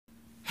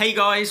Hey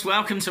guys,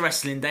 welcome to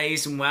Wrestling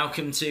Days and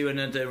welcome to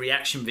another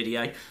reaction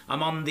video.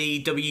 I'm on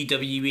the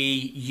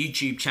WWE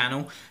YouTube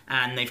channel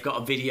and they've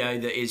got a video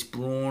that is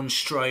Braun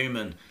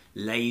Strowman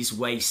lays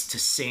waste to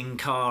Sin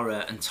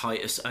Cara and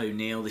Titus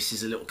O'Neil. This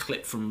is a little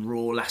clip from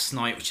Raw last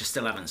night, which I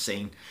still haven't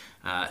seen.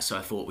 So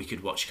I thought we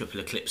could watch a couple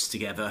of clips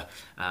together.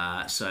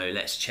 So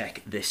let's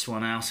check this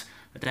one out.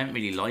 I don't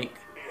really like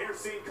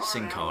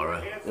Sin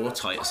Cara or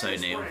Titus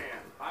O'Neil,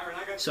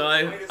 so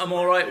I'm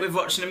alright with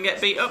watching them get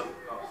beat up.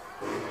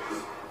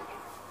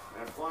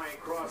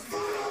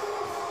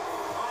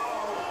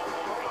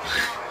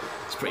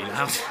 It's pretty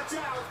loud.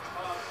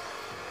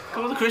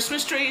 Got all the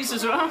Christmas trees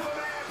as well.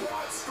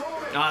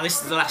 Ah,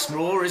 this is the last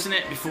Raw, isn't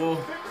it?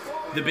 Before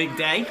the big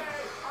day.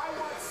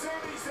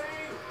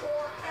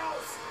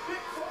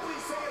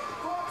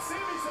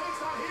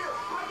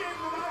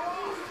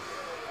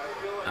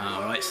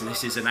 Alright, so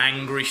this is an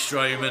angry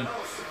Strowman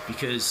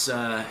because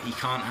he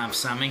can't have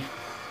Sammy.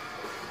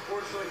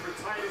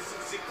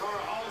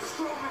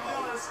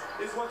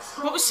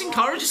 What was Sin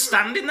Cara just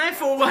standing there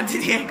for? What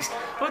did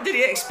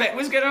he expect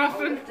was going to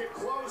happen? Bad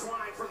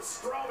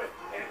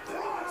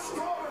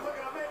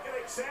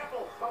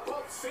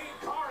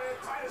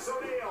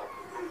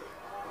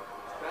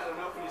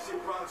enough when you see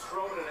Braun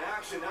Strowman in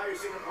action. Now you're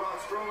seeing a Braun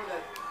Strowman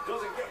that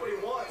doesn't get what he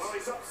wants. Well,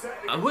 he's upset.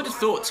 I would have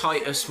thought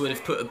Titus would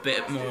have put a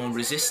bit more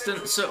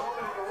resistance up.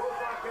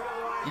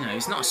 You know,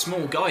 he's not a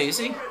small guy, is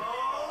he?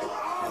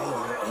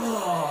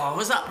 Oh,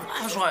 was that?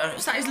 That was right.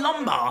 Is that his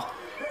lumbar?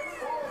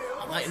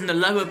 Like in the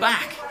lower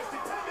back.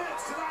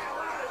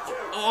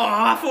 Oh,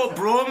 I thought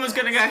Braun was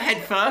going to go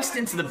head first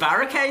into the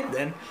barricade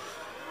then.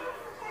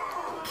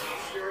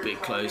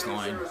 Big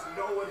clothesline.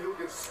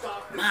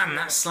 Man,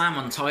 that slam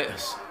on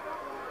Titus.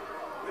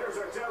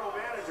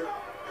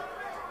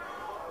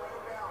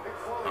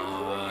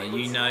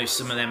 You know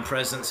some of them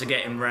presents are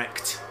getting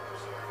wrecked.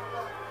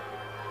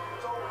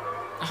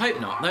 I hope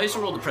not. Those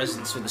are all the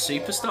presents for the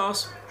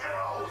superstars.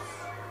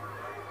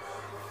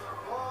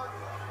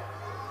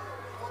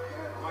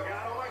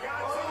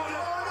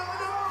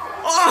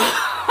 Oh!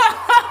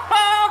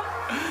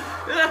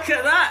 Look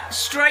at that!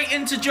 Straight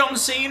into John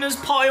Cena's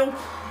pile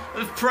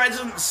of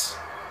presents.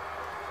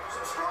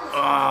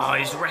 Oh,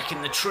 he's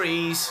wrecking the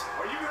trees.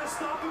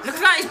 Look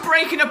at that, he's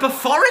breaking up a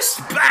forest.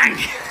 Bang!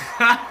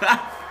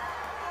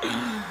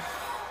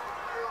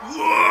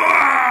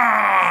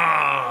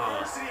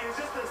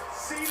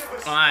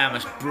 I am a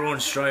Braun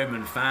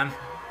Strowman fan.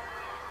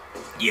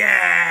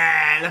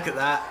 Yeah, look at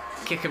that.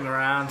 Kick him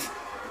around.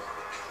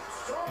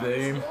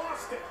 Boom.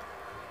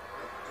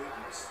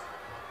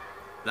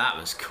 That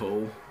was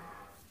cool.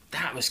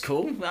 That was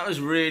cool. That was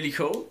really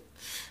cool.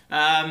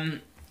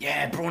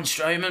 Yeah, Braun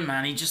Strowman,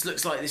 man, he just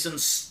looks like this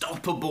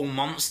unstoppable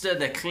monster.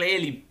 They're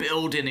clearly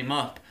building him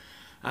up.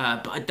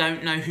 But I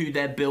don't know who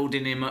they're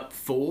building him up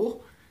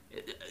for.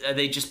 Are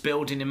they just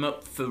building him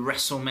up for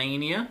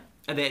WrestleMania?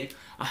 I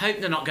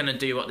hope they're not going to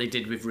do what they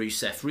did with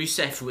Rusev.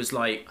 Rusev was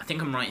like, I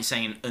think I'm right in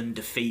saying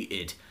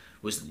undefeated,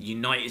 was the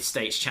United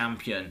States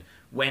champion,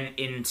 went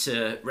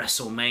into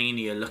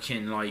WrestleMania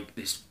looking like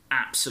this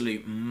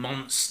absolute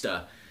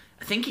monster.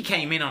 I think he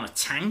came in on a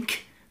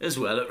tank as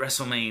well at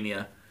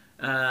WrestleMania,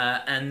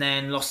 and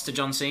then lost to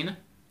John Cena.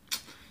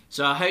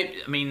 So I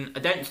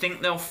don't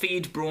think they'll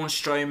feed Braun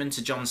Strowman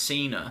to John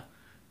Cena,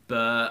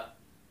 but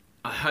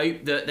I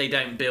hope that they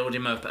don't build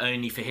him up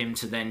only for him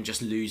to then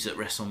just lose at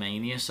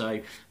WrestleMania. So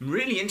I'm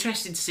really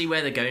interested to see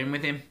where they're going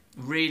with him.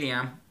 Really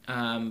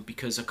am,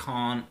 because I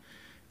can't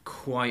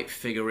quite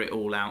figure it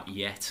all out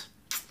yet.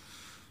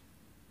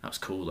 That was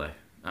cool though.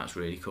 That was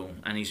really cool,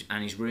 and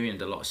he's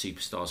ruined a lot of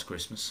superstars'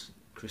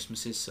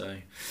 Christmases. So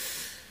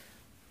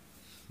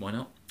why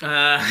not?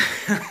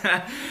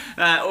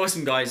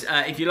 Awesome, guys.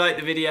 If you like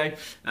the video,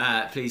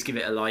 please give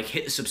it a like.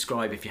 Hit the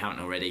subscribe if you haven't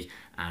already,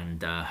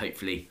 and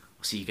hopefully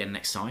I'll see you again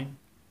next time.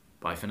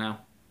 Bye for now.